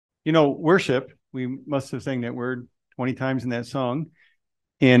Worship, we must have sang that word 20 times in that song.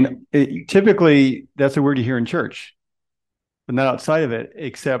 And typically that's a word you hear in church, but not outside of it,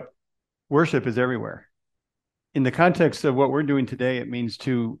 except worship is everywhere. In the context of what we're doing today, it means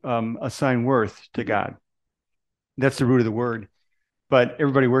to assign worth to God. That's the root of the word. But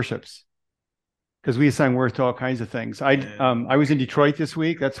everybody worships because we assign worth to all kinds of things. I was in Detroit this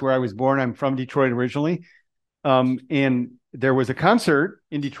week. That's where I was born. I'm from Detroit originally. And there was a concert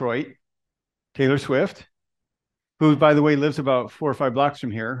in Detroit, Taylor Swift, who, by the way, lives about 4 or 5 blocks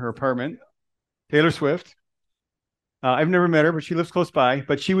from here, her apartment. Taylor Swift. I've never met her, but she lives close by.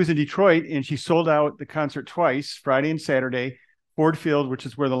 But she was in Detroit, and she sold out the concert twice, Friday and Saturday, Ford Field, which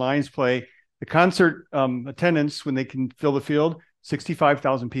is where the Lions play. The concert attendance, when they can fill the field,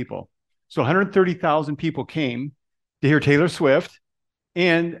 65,000 people. So 130,000 people came to hear Taylor Swift.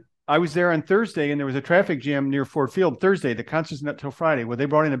 And I was there on Thursday, and there was a traffic jam near Ford Field Thursday. The concert's not till Friday. Well, they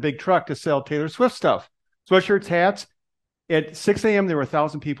brought in a big truck to sell Taylor Swift stuff, sweatshirts, hats. At 6 a.m., there were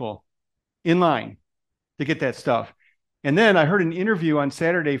 1,000 people in line to get that stuff. And then I heard an interview on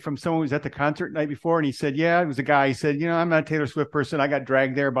Saturday from someone who was at the concert the night before, and he said, it was a guy. He said, I'm not a Taylor Swift person. I got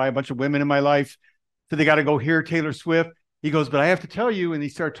dragged there by a bunch of women in my life. So they got to go hear Taylor Swift. He goes, but I have to tell you, and he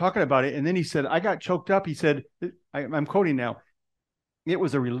started talking about it. And then he said, I got choked up. He said, I'm quoting now, it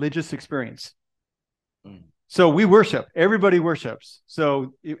was a religious experience. So we worship. Everybody worships.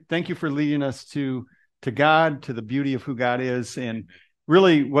 So thank you for leading us to God, to the beauty of who God is. And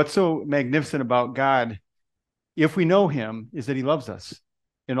really what's so magnificent about God, if we know him, is that he loves us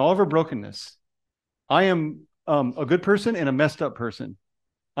in all of our brokenness. I am a good person and a messed up person.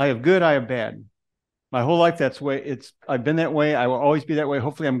 I have good, I have bad. My whole life, I've been that way. I will always be that way.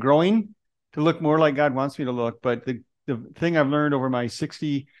 Hopefully I'm growing to look more like God wants me to look. But the thing I've learned over my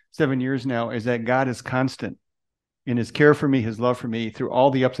 67 years now is that God is constant in his care for me, his love for me through all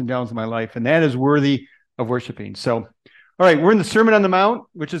the ups and downs of my life. And that is worthy of worshiping. So, all right, we're in the Sermon on the Mount,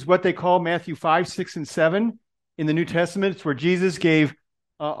 which is what they call Matthew 5, 6, and 7 in the New Testament. It's where Jesus gave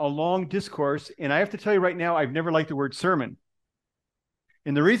a long discourse. And I have to tell you right now, I've never liked the word sermon.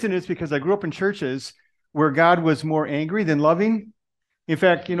 And the reason is because I grew up in churches where God was more angry than loving. In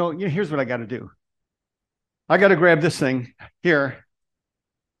fact, here's what I got to do. I got to grab this thing here,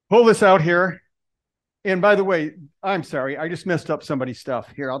 pull this out here. And by the way, I'm sorry, I just messed up somebody's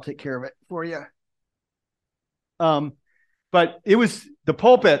stuff. Here, I'll take care of it for you. But the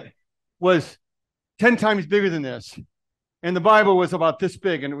pulpit was 10 times bigger than this. And the Bible was about this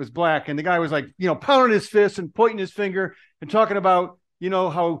big, and it was black. And the guy was like, pounding his fist and pointing his finger and talking about,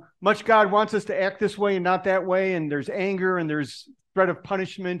 how much God wants us to act this way and not that way. And there's anger and there's threat of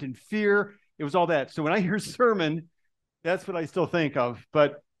punishment and fear. It was all that. So when I hear sermon, that's what I still think of.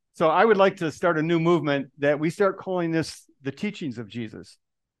 But so I would like to start a new movement that we start calling this the teachings of Jesus,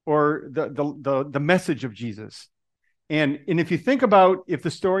 or the message of Jesus. And if you think about if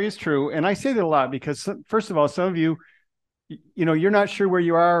the story is true, and I say that a lot because first of all, some of you, you're not sure where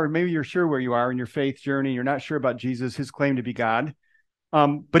you are, or maybe you're sure where you are in your faith journey. You're not sure about Jesus, his claim to be God.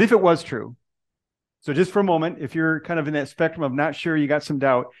 But if it was true, so just for a moment, if you're kind of in that spectrum of not sure, you got some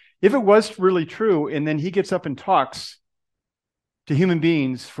doubt, if it was really true, and then he gets up and talks to human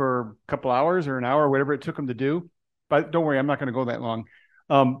beings for a couple hours or an hour, or whatever it took him to do, but don't worry, I'm not going to go that long.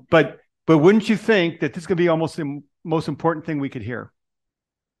 But wouldn't you think that this could be almost the most important thing we could hear?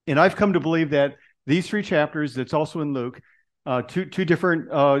 And I've come to believe that these 3 chapters, that's also in Luke, two different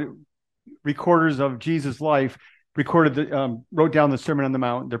recorders of Jesus' life, wrote down the Sermon on the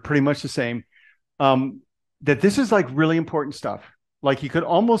Mount. They're pretty much the same. That this is like really important stuff. Like you could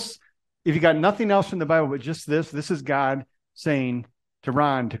almost, if you got nothing else from the Bible but just this is God saying to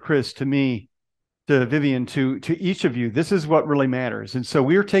Ron, to Chris, to me, to Vivian, to each of you, this is what really matters. And so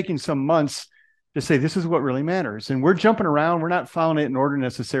we're taking some months to say this is what really matters. And we're jumping around. We're not following it in order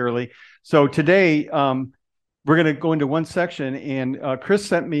necessarily. So today we're going to go into one section. And Chris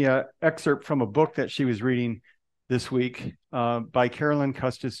sent me an excerpt from a book that she was reading this week by Carolyn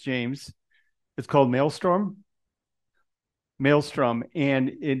Custis James. It's called Maelstrom.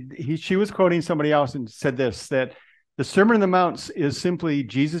 And she was quoting somebody else and said this, that the Sermon on the Mount is simply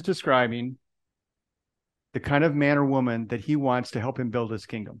Jesus describing the kind of man or woman that he wants to help him build his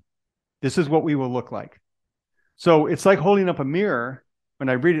kingdom. This is what we will look like. So it's like holding up a mirror when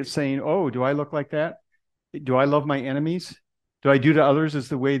I read it saying, oh, do I look like that? Do I love my enemies? Do I do to others as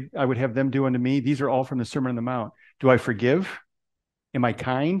the way I would have them do unto me? These are all from the Sermon on the Mount. Do I forgive? Am I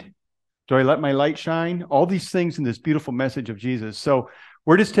kind? Do I let my light shine? All these things in this beautiful message of Jesus. So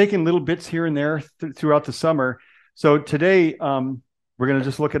we're just taking little bits here and there throughout the summer. So today we're going to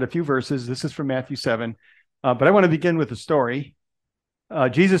just look at a few verses. This is from Matthew 7. But I want to begin with a story.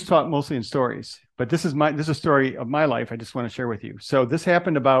 Jesus taught mostly in stories, but this is a story of my life I just want to share with you. So this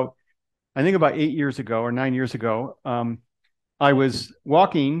happened about 8 years ago or 9 years ago. I was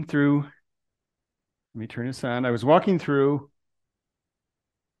walking through, let me turn this on. I was walking through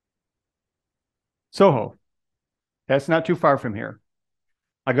Soho. That's not too far from here.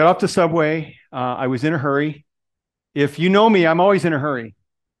 I got off the subway. I was in a hurry. If you know me, I'm always in a hurry.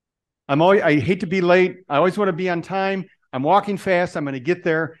 I hate to be late. I always want to be on time. I'm walking fast. I'm going to get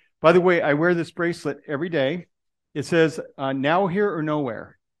there. By the way, I wear this bracelet every day. It says now here or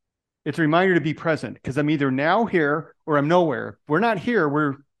nowhere. It's a reminder to be present because I'm either now here or I'm nowhere. If we're not here,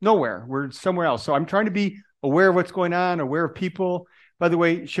 we're nowhere. We're somewhere else. So I'm trying to be aware of what's going on, aware of people. By the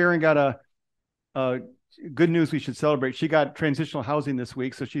way, Sharon got a good news we should celebrate. She got transitional housing this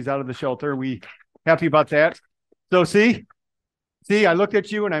week, so she's out of the shelter. We happy about that. So see, I looked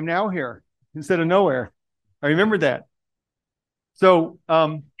at you and I'm now here instead of nowhere. I remember that. So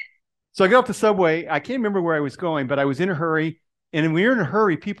I got off the subway. I can't remember where I was going, but I was in a hurry. And when you're in a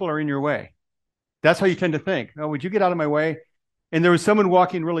hurry, people are in your way. That's how you tend to think. Oh, would you get out of my way? And there was someone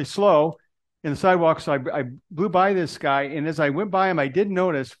walking really slow in the sidewalk. So I blew by this guy. And as I went by him, I did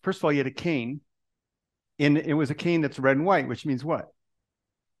notice, first of all, he had a cane. And it was a cane that's red and white, which means what?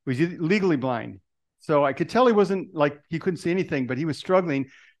 He was legally blind. So I could tell he wasn't like he couldn't see anything, but he was struggling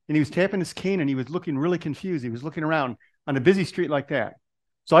and he was tapping his cane and he was looking really confused. He was looking around on a busy street like that.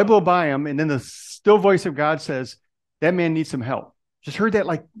 So I blow by him and then the still voice of God says, that man needs some help. Just heard that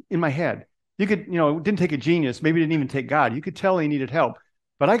like in my head. You could, it didn't take a genius. Maybe it didn't even take God. You could tell he needed help.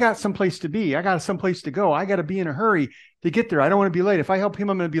 But I got someplace to be. I got someplace to go. I got to be in a hurry to get there. I don't want to be late. If I help him,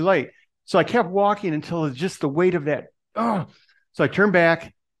 I'm going to be late. So I kept walking until it's just the weight of that. Oh. So I turned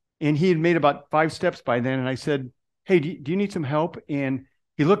back and he had made about 5 steps by then. And I said, hey, do you need some help? And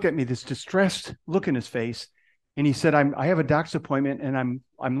he looked at me, this distressed look in his face. And he said, I have a doctor's appointment and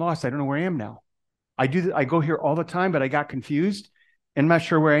I'm lost. I don't know where I am now. I go here all the time, but I got confused and I'm not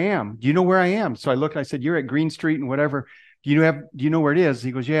sure where I am. Do you know where I am? So I looked, I said, you're at Green Street and whatever. Do you know where it is?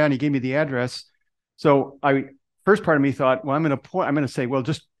 He goes, yeah. And he gave me the address. So first part of me thought, well, I'm going to say, well,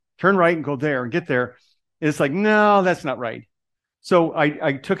 just turn right and go there and get there. And it's like, no, that's not right. So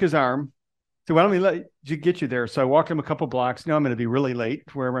I took his arm. So why don't we let you get you there? So I walked him a couple blocks. Now I'm going to be really late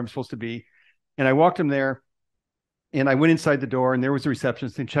to wherever I'm supposed to be. And I walked him there. And I went inside the door and there was a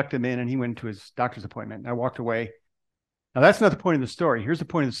receptionist and checked him in and he went to his doctor's appointment. And I walked away. Now that's not the point of the story. Here's the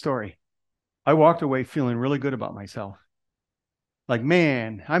point of the story. I walked away feeling really good about myself. Like,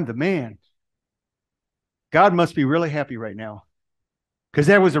 man, I'm the man. God must be really happy right now because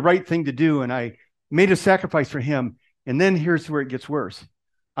that was the right thing to do. And I made a sacrifice for him. And then here's where it gets worse.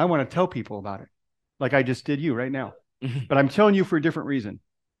 I want to tell people about it like I just did you right now. But I'm telling you for a different reason.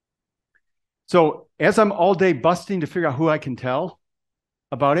 So as I'm all day busting to figure out who I can tell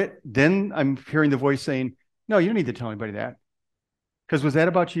about it, then I'm hearing the voice saying, no, you don't need to tell anybody that. Because was that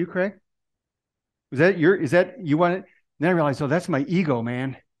about you, Craig? Is that you want it? And then I realized, oh, that's my ego,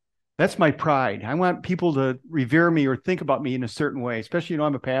 man. That's my pride. I want people to revere me or think about me in a certain way, especially,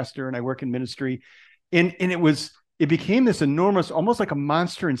 I'm a pastor and I work in ministry. And it became this enormous, almost like a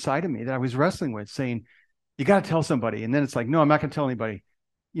monster inside of me that I was wrestling with saying, you got to tell somebody. And then it's like, no, I'm not going to tell anybody.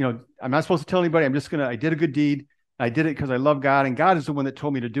 I'm not supposed to tell anybody. I did a good deed. I did it because I love God and God is the one that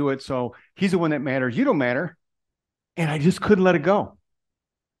told me to do it. So he's the one that matters. You don't matter. And I just couldn't let it go.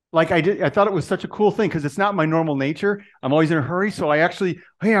 Like I thought it was such a cool thing because it's not my normal nature. I'm always in a hurry. So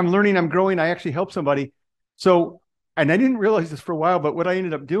I'm learning, I'm growing. I actually help somebody. So, and I didn't realize this for a while, but what I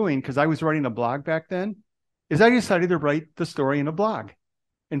ended up doing, because I was writing a blog back then, is I decided to write the story in a blog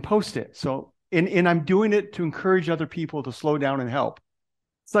and post it. So, and I'm doing it to encourage other people to slow down and help.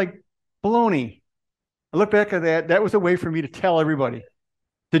 It's like baloney. I look back at that. That was a way for me to tell everybody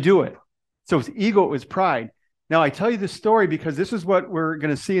to do it. So it's ego, it was pride. Now I tell you this story because this is what we're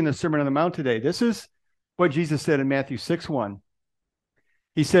going to see in the Sermon on the Mount today. This is what Jesus said in Matthew 6:1.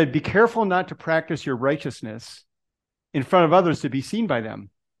 He said, be careful not to practice your righteousness in front of others to be seen by them.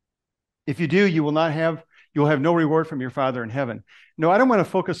 If you do, you'll have no reward from your Father in heaven. No, I don't want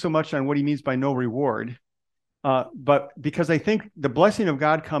to focus so much on what he means by no reward. But because I think the blessing of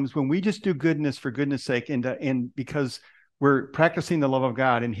God comes when we just do goodness for goodness sake and because we're practicing the love of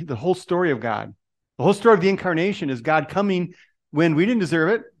God and the whole story of God. The whole story of the incarnation is God coming when we didn't deserve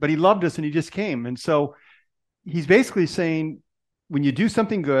it, but he loved us and he just came. And so he's basically saying, when you do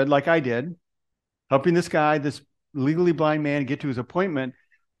something good, like I did, helping this guy, this legally blind man, get to his appointment,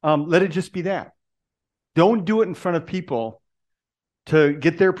 let it just be that. Don't do it in front of people to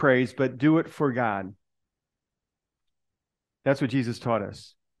get their praise, but do it for God. That's what Jesus taught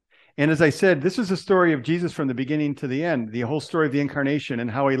us. And as I said, this is a story of Jesus from the beginning to the end. The whole story of the incarnation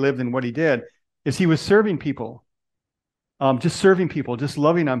and how he lived and what he did is he was serving people, just serving people, just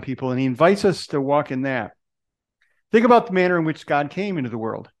loving on people. And he invites us to walk in that. Think about the manner in which God came into the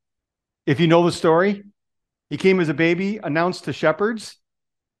world. If you know the story, he came as a baby, announced to shepherds,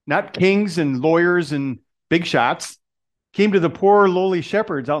 not kings and lawyers and big shots, came to the poor, lowly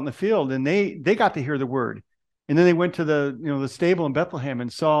shepherds out in the field, and they got to hear the word. And then they went to the stable in Bethlehem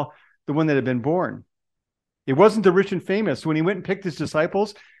and saw the one that had been born. It wasn't the rich and famous. When he went and picked his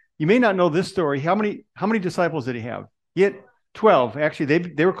disciples, you may not know this story. How many disciples did he have? He had 12. Actually,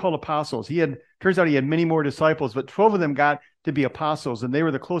 they were called apostles. Turns out he had many more disciples, but 12 of them got to be apostles, and they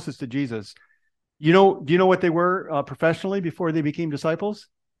were the closest to Jesus. Do you know what they were professionally before they became disciples?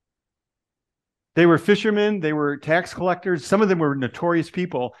 They were fishermen. They were tax collectors. Some of them were notorious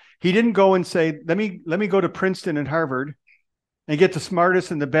people. He didn't go and say, let me go to Princeton and Harvard and get the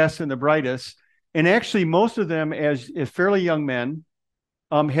smartest and the best and the brightest. And actually, most of them, as fairly young men,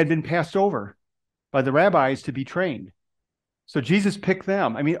 had been passed over by the rabbis to be trained. So Jesus picked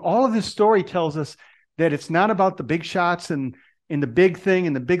them. I mean, all of this story tells us that it's not about the big shots and the big thing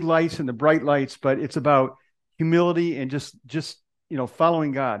and the big lights and the bright lights, but it's about humility and just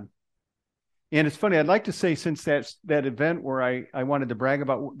following God. And it's funny, I'd like to say, since that event where I wanted to brag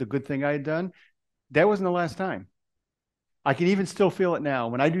about the good thing I had done, that wasn't the last time. I can even still feel it now.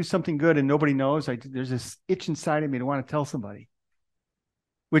 When I do something good and nobody knows, there's this itch inside of me to want to tell somebody,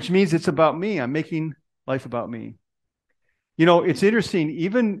 which means it's about me. I'm making life about me. It's interesting,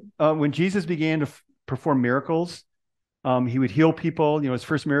 even when Jesus began to perform miracles, he would heal people. His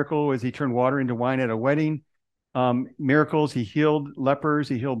first miracle was he turned water into wine at a wedding. Miracles, he healed lepers,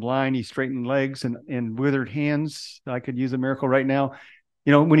 he healed blind, he straightened legs and withered hands. I could use a miracle right now.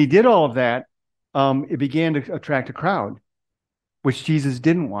 When he did all of that, it began to attract a crowd, which Jesus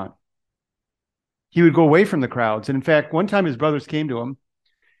didn't want. He would go away from the crowds. And in fact, one time his brothers came to him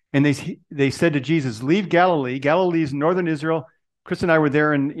and they said to Jesus, leave Galilee. Galilee's northern Israel. Chris and I were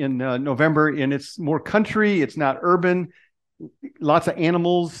there in November, and it's more country. It's not urban, lots of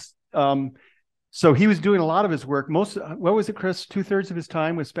animals. So he was doing a lot of his work. What was it, Chris? 2/3 of his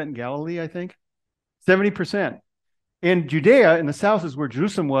time was spent in Galilee, I think. 70%. And Judea in the south is where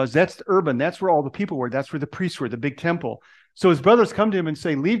Jerusalem was. That's urban. That's where all the people were. That's where the priests were, the big temple. So his brothers come to him and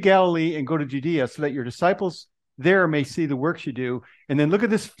say, leave Galilee and go to Judea so that your disciples there may see the works you do. And then look at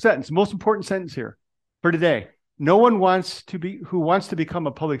this sentence, most important sentence here for today. No one who wants to become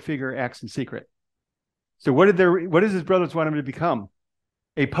a public figure acts in secret. So what does his brothers want him to become?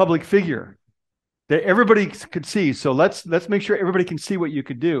 A public figure that everybody could see. So let's make sure everybody can see what you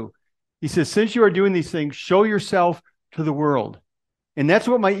could do. He says, since you are doing these things, show yourself to the world. And that's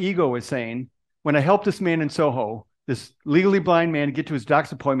what my ego was saying. When I helped this man in Soho, this legally blind man, get to his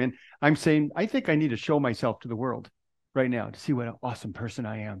doc's appointment, I'm saying, I think I need to show myself to the world right now to see what an awesome person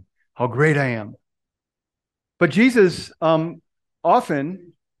I am, how great I am. But Jesus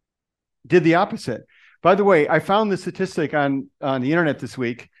often did the opposite. By the way, I found this statistic on the internet this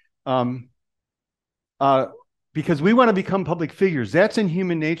week. Because we want to become public figures. That's in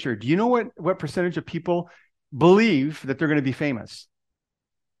human nature. Do you know what percentage of people believe that they're going to be famous?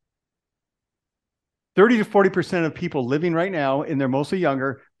 30 to 40% of people living right now, and they're mostly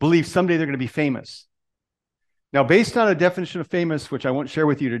younger, believe someday they're going to be famous. Now, based on a definition of famous, which I won't share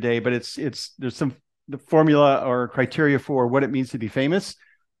with you today, but there's some the formula or criteria for what it means to be famous.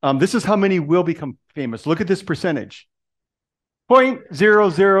 This is how many will become famous. Look at this percentage.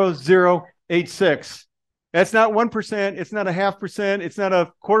 0.00086. That's not 1%. It's not a 0.5%. It's not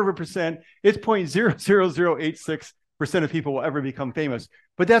a 0.25%. It's 0.00086% of people will ever become famous.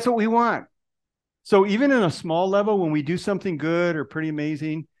 But that's what we want. So even in a small level, when we do something good or pretty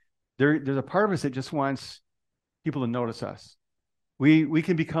amazing, there's a part of us that just wants people to notice us. We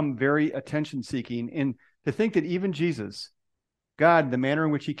can become very attention-seeking. And to think that even Jesus, God, the manner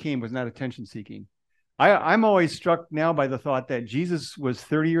in which he came was not attention-seeking. I'm always struck now by the thought that Jesus was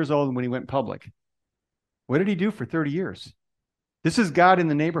 30 years old when he went public. What did he do for 30 years? This is God in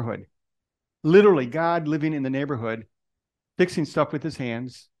the neighborhood. Literally, God living in the neighborhood, fixing stuff with his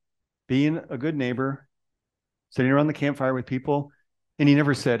hands, being a good neighbor, sitting around the campfire with people. And he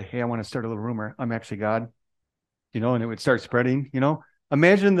never said, hey, I want to start a little rumor. I'm actually God. And it would start spreading,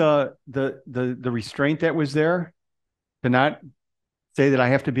 Imagine the restraint that was there to not say that I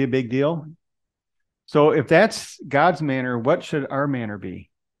have to be a big deal. So if that's God's manner, what should our manner be?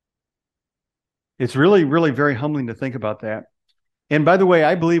 It's really, really very humbling to think about that. And by the way,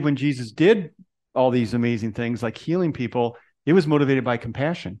 I believe when Jesus did all these amazing things like healing people, it was motivated by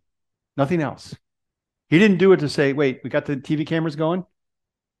compassion, nothing else. He didn't do it to say, wait, we got the TV cameras going.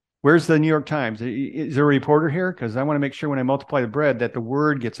 Where's the New York Times? Is there a reporter here? Because I want to make sure when I multiply the bread that the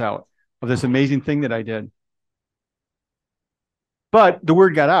word gets out of this amazing thing that I did. But the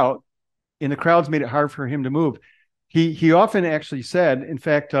word got out, and the crowds made it hard for him to move. He often actually said, in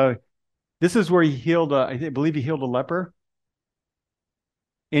fact, this is where he healed, I believe he healed a leper.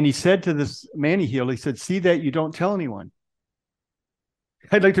 And he said to this man he healed, he said, see that you don't tell anyone.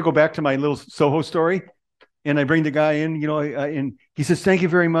 I'd like to go back to my little Soho story. And I bring the guy in, and he says, thank you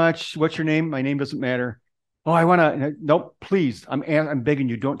very much. What's your name? My name doesn't matter. Oh, I want to, nope, please. I'm begging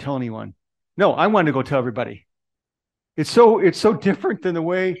you, don't tell anyone. No, I want to go tell everybody. It's so different than the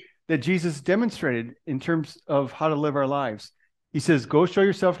way that Jesus demonstrated in terms of how to live our lives. He says, go show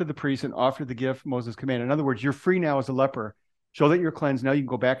yourself to the priest and offer the gift Moses commanded. In other words, you're free now as a leper. Show that you're cleansed. Now you can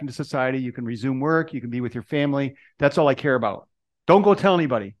go back into society. You can resume work. You can be with your family. That's all I care about. Don't go tell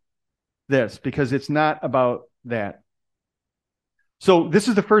anybody this, because it's not about that. So this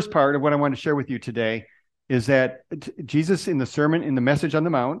is the first part of what I want to share with you today, is that Jesus in the sermon, in the Message on the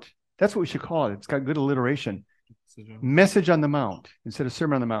Mount, that's what we should call it. It's got good alliteration. Message on the Mount instead of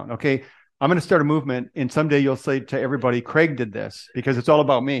Sermon on the Mount. Okay, I'm going to start a movement, and someday you'll say to everybody, Craig did this, because it's all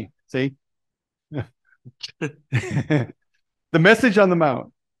about me. See? The Message on the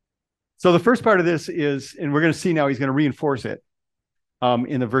Mount. So the first part of this is, and we're going to see now, he's going to reinforce it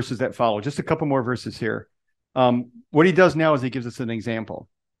in the verses that follow. Just a couple more verses here. What he does now is he gives us an example.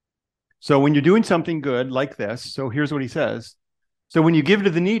 So when you're doing something good like this, so here's what he says. So when you give to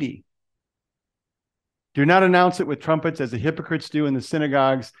the needy, do not announce it with trumpets as the hypocrites do in the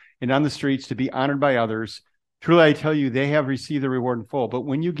synagogues and on the streets to be honored by others. Truly, I tell you, they have received the reward in full. But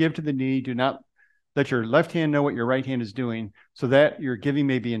when you give to the needy, do not let your left hand know what your right hand is doing, so that your giving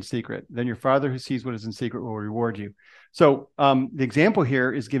may be in secret. Then your Father who sees what is in secret will reward you. So the example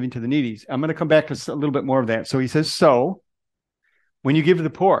here is giving to the needy. I'm going to come back to a little bit more of that. So he says, so when you give to the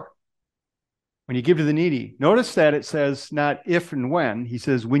poor, when you give to the needy, notice that it says not if and when, he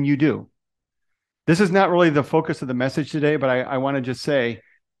says when you do. This is not really the focus of the message today, but I want to just say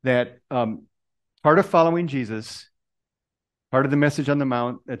that part of following Jesus, part of the Message on the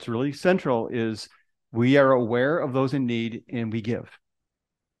Mount that's really central is we are aware of those in need and we give.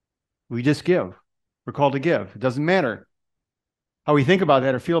 We just give. We're called to give. It doesn't matter how we think about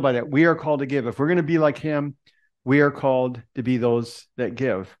that or feel about that. We are called to give. If we're going to be like him, we are called to be those that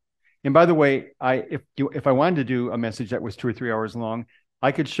give. And by the way, if I wanted to do a message that was 2 or 3 hours long,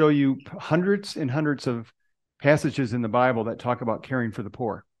 I could show you hundreds and hundreds of passages in the Bible that talk about caring for the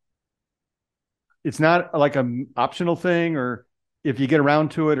poor. It's not like an optional thing, or if you get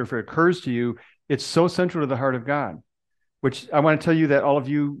around to it or if it occurs to you, it's so central to the heart of God, which I want to tell you that all of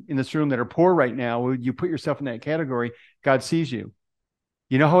you in this room that are poor right now, when you put yourself in that category, God sees you.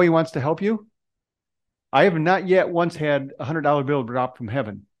 You know how he wants to help you? I have not yet once had a $100 bill dropped from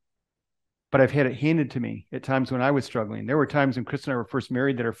heaven, but I've had it handed to me at times when I was struggling. There were times when Chris and I were first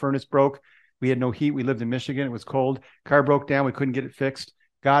married that our furnace broke. We had no heat. We lived in Michigan. It was cold. Car broke down. We couldn't get it fixed.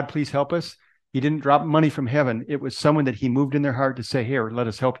 God, please help us. He didn't drop money from heaven. It was someone that he moved in their heart to say, here, let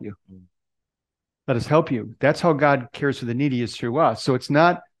us help you. Let us help you. That's how God cares for the needy, is through us. So it's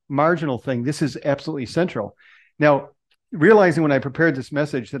not a marginal thing. This is absolutely central. Now, realizing when I prepared this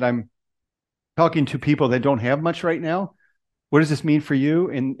message that I'm talking to people that don't have much right now, what does this mean for you?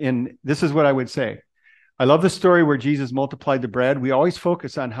 And this is what I would say. I love the story where Jesus multiplied the bread. We always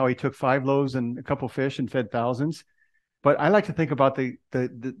focus on how he took 5 loaves and a couple fish and fed thousands. But I like to think about the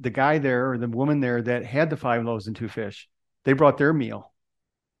guy there or the woman there that had the 5 loaves and 2 fish. They brought their meal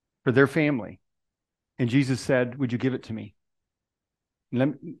for their family. And Jesus said, would you give it to me? And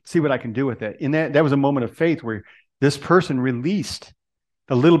let me see what I can do with it. And that was a moment of faith where this person released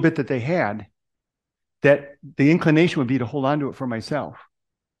the little bit that they had, that the inclination would be to hold on to it for myself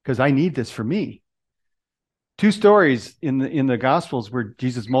because I need this for me. 2 stories in the Gospels where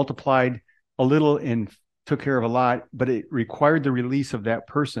Jesus multiplied a little and took care of a lot, but it required the release of that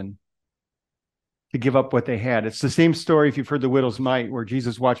person to give up what they had. It's the same story if you've heard the widow's mite, where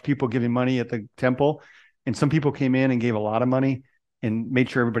Jesus watched people giving money at the temple, and some people came in and gave a lot of money and made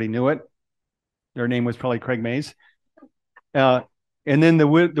sure everybody knew it. Their name was probably Craig Mays. And then the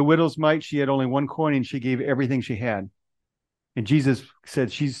widow's mite, she had only 1 coin and she gave everything she had. And Jesus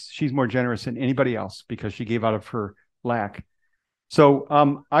said she's more generous than anybody else because she gave out of her lack.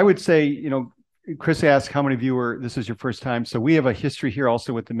 So I would say, Chris asked how many of you this is your first time. So we have a history here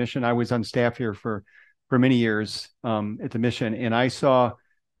also with the mission. I was on staff here for many years at the mission, and I saw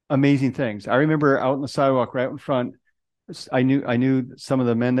amazing things. I remember out on the sidewalk right in front, I knew some of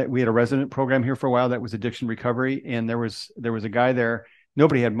the men that we had a resident program here for a while that was addiction recovery. And there was a guy there,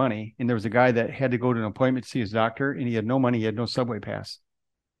 nobody had money. And there was a guy that had to go to an appointment to see his doctor, and he had no money. He had no subway pass.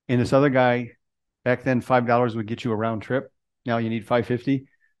 And this other guy, back then, $5 would get you a round trip. Now you need $5.50.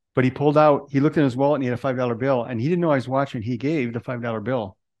 But he pulled out, he looked in his wallet and he had a $5 bill, and he didn't know I was watching. He gave the $5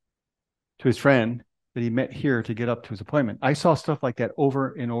 bill to his friend that he met here to get up to his appointment. I saw stuff like that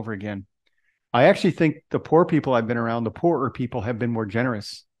over and over again. I actually think the poor people I've been around, the poorer people have been more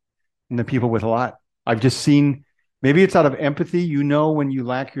generous than the people with a lot. I've just seen, maybe it's out of empathy. You know, when you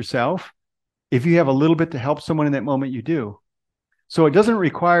lack yourself, if you have a little bit to help someone in that moment, you do. So it doesn't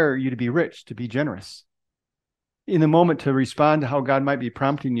require you to be rich, to be generous. In the moment, to respond to how God might be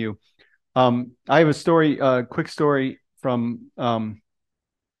prompting you. I have a story, a quick story from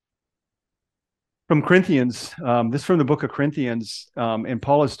Corinthians. This is from the book of Corinthians. And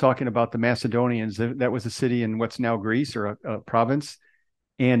Paul is talking about the Macedonians. That was a city in what's now Greece, or a province.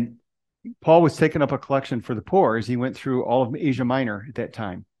 And Paul was taking up a collection for the poor as he went through all of Asia Minor at that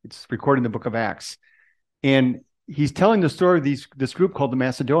time. It's recorded in the book of Acts. And he's telling the story of this group called the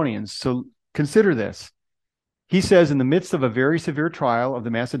Macedonians. So consider this. He says, in the midst of a very severe trial of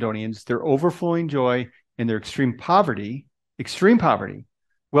the Macedonians, their overflowing joy and their extreme poverty,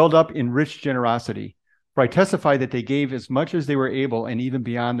 welled up in rich generosity. For I testify that they gave as much as they were able, and even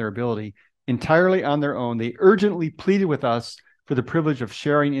beyond their ability, entirely on their own. They urgently pleaded with us for the privilege of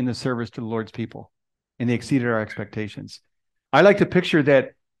sharing in the service to the Lord's people, and they exceeded our expectations. I like to picture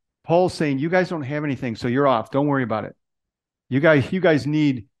that Paul's saying, you guys don't have anything, so you're off. Don't worry about it. You guys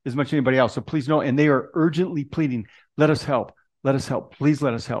need as much as anybody else, so please don't. And they are urgently pleading, let us help. Let us help. Please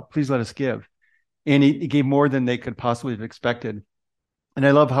let us help. Please let us give. And he gave more than they could possibly have expected. And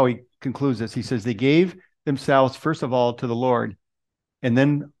I love how he concludes this. He says, they gave themselves, first of all, to the Lord, and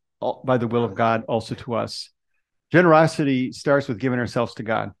then by the will of God, also to us. Generosity starts with giving ourselves to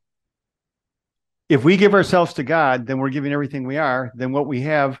God. If we give ourselves to God, then we're giving everything we are. Then what we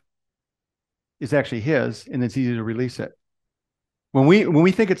have is actually his, and it's easy to release it. When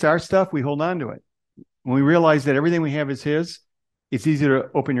we think it's our stuff, we hold on to it. When we realize that everything we have is his, it's easy to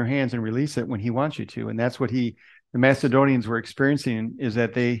open your hands and release it when he wants you to. And that's what the Macedonians were experiencing, is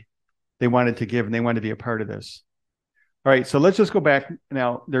that they wanted to give and they wanted to be a part of this. All right, so let's just go back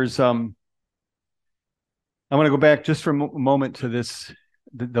now. I'm going to go back just for a moment to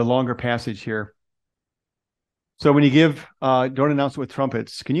the longer passage here. So when you give, don't announce it with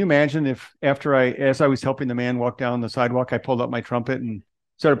trumpets. Can you imagine if as I was helping the man walk down the sidewalk, I pulled up my trumpet and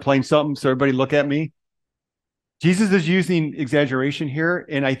started playing something so everybody look at me? Jesus is using exaggeration here,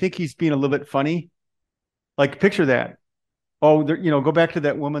 and I think he's being a little bit funny. Like, picture that. Oh, go back to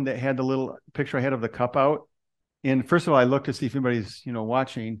that woman that had the little picture I had of the cup out. And first of all, I look to see if anybody's,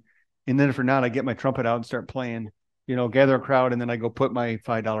 watching. And then if they're not, I get my trumpet out and start playing, gather a crowd. And then I go put my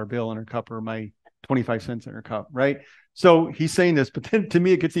 $5 bill in her cup, or my 25 cents in her cup, right? So he's saying this, but then to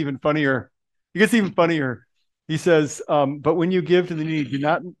me, it gets even funnier. He says, but when you give to the needy, do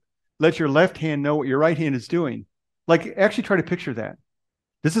not let your left hand know what your right hand is doing. Like, actually try to picture that.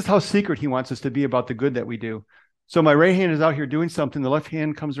 This is how secret he wants us to be about the good that we do. So my right hand is out here doing something. The left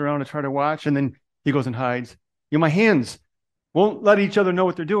hand comes around to try to watch, and then he goes and hides. My hands won't let each other know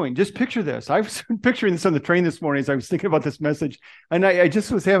what they're doing. Just picture this. I was picturing this on the train this morning as I was thinking about this message, and I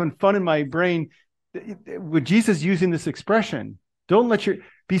just was having fun in my brain with Jesus using this expression. Don't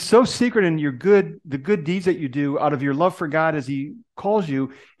be so secret in the good deeds that you do out of your love for God as he calls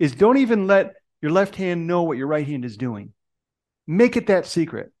you, is don't even let your left hand know what your right hand is doing. Make it that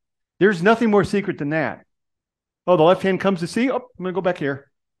secret. There's nothing more secret than that. Oh, the left hand comes to see. Oh, I'm going to go back here.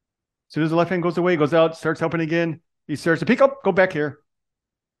 As soon as the left hand goes away, goes out, starts helping again. He starts to peek up, go back here.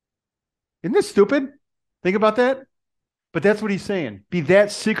 Isn't this stupid? Think about that. But that's what he's saying. Be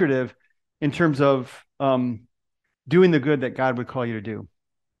that secretive in terms of doing the good that God would call you to do.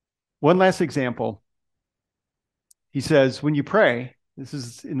 One last example. He says, when you pray, this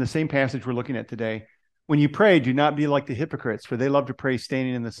is in the same passage we're looking at today. When you pray, do not be like the hypocrites, for they love to pray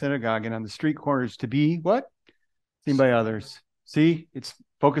standing in the synagogue and on the street corners to be what? Seen by others. See, it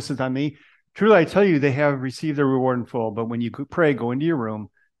focuses on me. Truly, I tell you, they have received their reward in full. But when you pray, go into your room,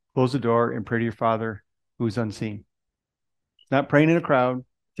 close the door, and pray to your Father who is unseen. It's not praying in a crowd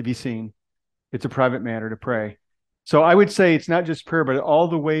to be seen. It's a private matter to pray. So I would say it's not just prayer, but all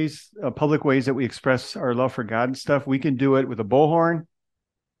the ways, public ways that we express our love for God and stuff. We can do it with a bullhorn,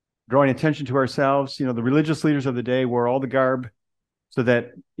 drawing attention to ourselves. The religious leaders of the day wore all the garb so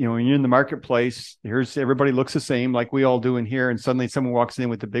that, when you're in the marketplace, everybody looks the same like we all do in here. And suddenly someone walks in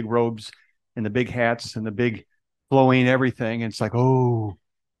with the big robes and the big hats and the big flowing everything. And it's like, oh,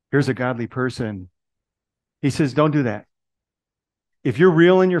 here's a godly person. He says, don't do that. If you're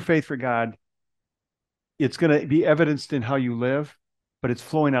real in your faith for God, it's going to be evidenced in how you live, but it's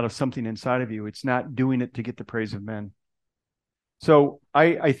flowing out of something inside of you. It's not doing it to get the praise of men. So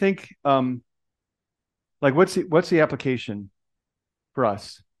I think like what's the application for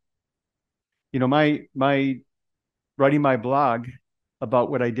us? My writing my blog about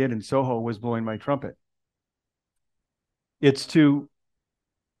what I did in Soho was blowing my trumpet. It's to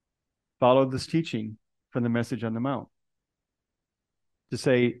follow this teaching from the Message on the Mount. To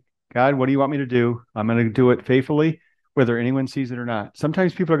say, God, what do you want me to do? I'm going to do it faithfully, whether anyone sees it or not.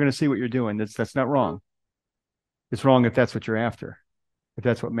 Sometimes people are going to see what you're doing. That's not wrong. It's wrong if that's what you're after, if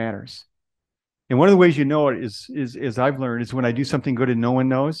that's what matters. And one of the ways you know it is I've learned is when I do something good and no one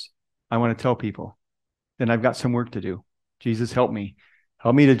knows, I want to tell people. Then I've got some work to do. Jesus, help me.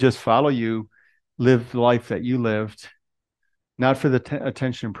 Help me to just follow you, live the life that you lived, not for the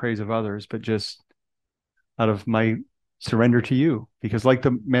attention and praise of others, but just out of my surrender to you. Because like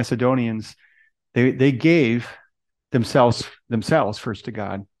the Macedonians, they gave themselves first to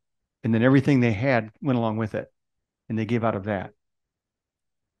God, and then everything they had went along with it, and they gave out of that.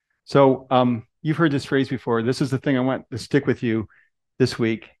 So you've heard this phrase before. This is the thing I want to stick with you this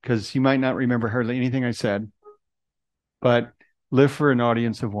week, because you might not remember hardly anything I said, but live for an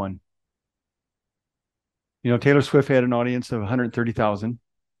audience of one. Taylor Swift had an audience of 130,000.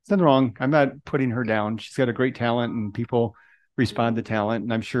 There's nothing wrong. I'm not putting her down. She's got a great talent and people respond to talent.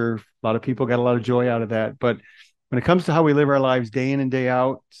 And I'm sure a lot of people got a lot of joy out of that. But when it comes to how we live our lives day in and day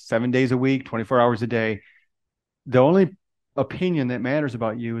out, 7 days a week, 24 hours a day, the only opinion that matters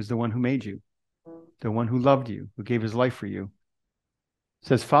about you is the one who made you, the one who loved you, who gave his life for you.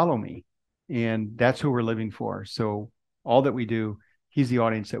 Says, follow me. And that's who we're living for. So all that we do, he's the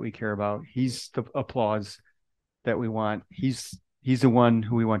audience that we care about. He's the applause that we want. He's the one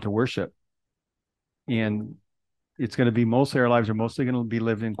who we want to worship. And it's going to be mostly our lives are mostly going to be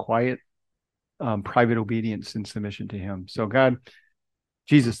lived in quiet, private obedience and submission to him. So God,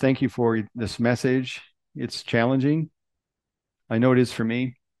 Jesus, thank you for this message. It's challenging. I know it is for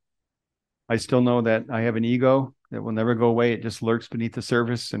me. I still know that I have an ego that will never go away. It just lurks beneath the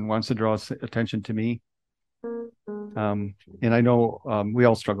surface and wants to draw attention to me. And I know we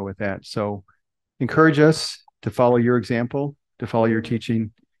all struggle with that. So encourage us to follow your example, to follow your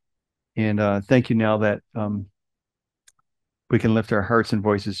teaching. And thank you now that we can lift our hearts and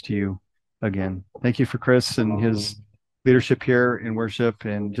voices to you again. Thank you for Chris and his leadership here in worship,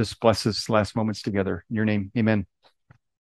 and just bless us last moments together. In your name, amen.